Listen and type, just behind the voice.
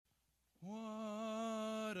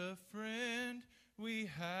a friend we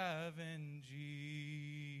have in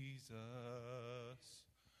Jesus.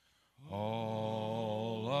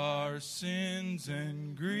 All our sins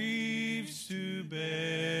and griefs to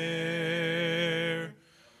bear.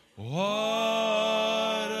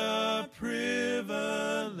 What a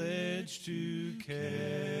privilege to carry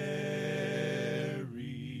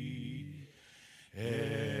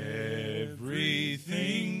everything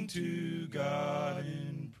to God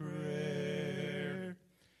in prayer.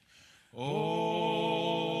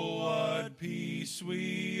 Oh, what peace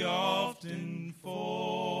we often forfeit.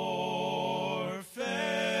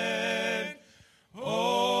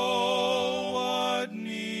 Oh, what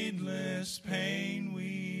needless pain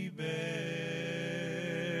we bear.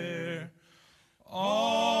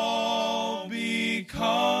 All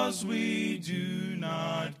because we do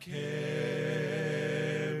not carry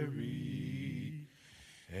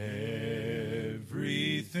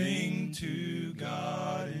everything to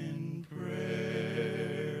God in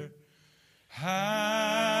prayer.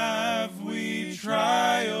 Have we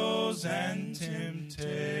trials and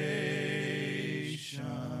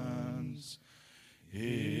temptations?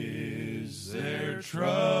 Is there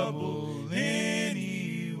trouble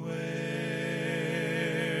anywhere?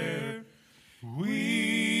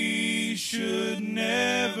 We should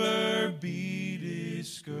never be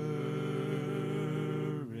discouraged.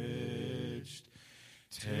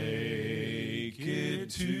 Take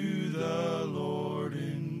it to the Lord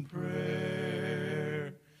in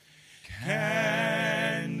prayer.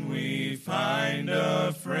 Can we find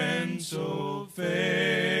a friend so faithful,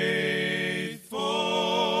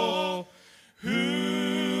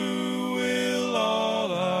 who will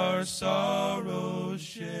all our sorrows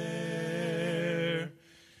share?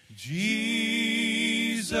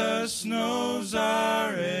 Jesus knows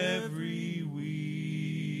our every weakness.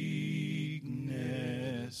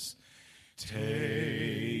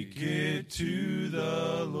 Take it to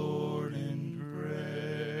the Lord in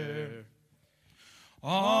prayer.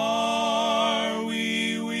 Are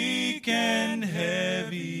we weak and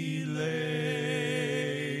heavy laden,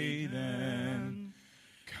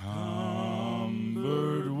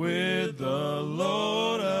 cumbered with the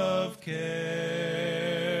load of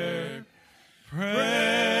care?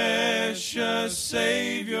 Precious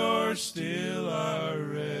Savior, still our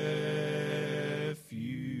refuge.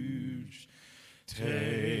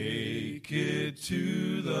 Take it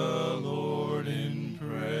to the Lord in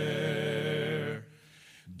prayer.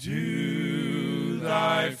 Do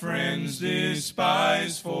thy friends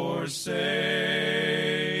despise, forsake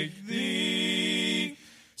thee?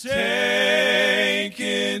 Take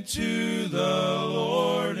it to the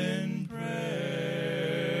Lord in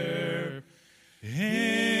prayer.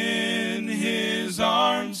 In his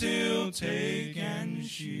arms he'll take and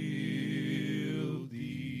shield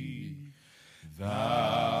thee.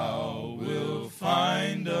 Thou wilt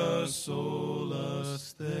find a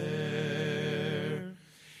solace there.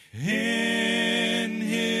 In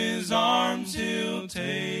his arms he'll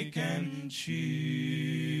take and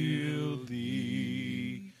shield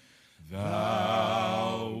thee.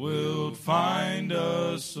 Thou wilt find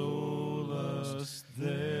a solace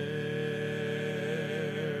there.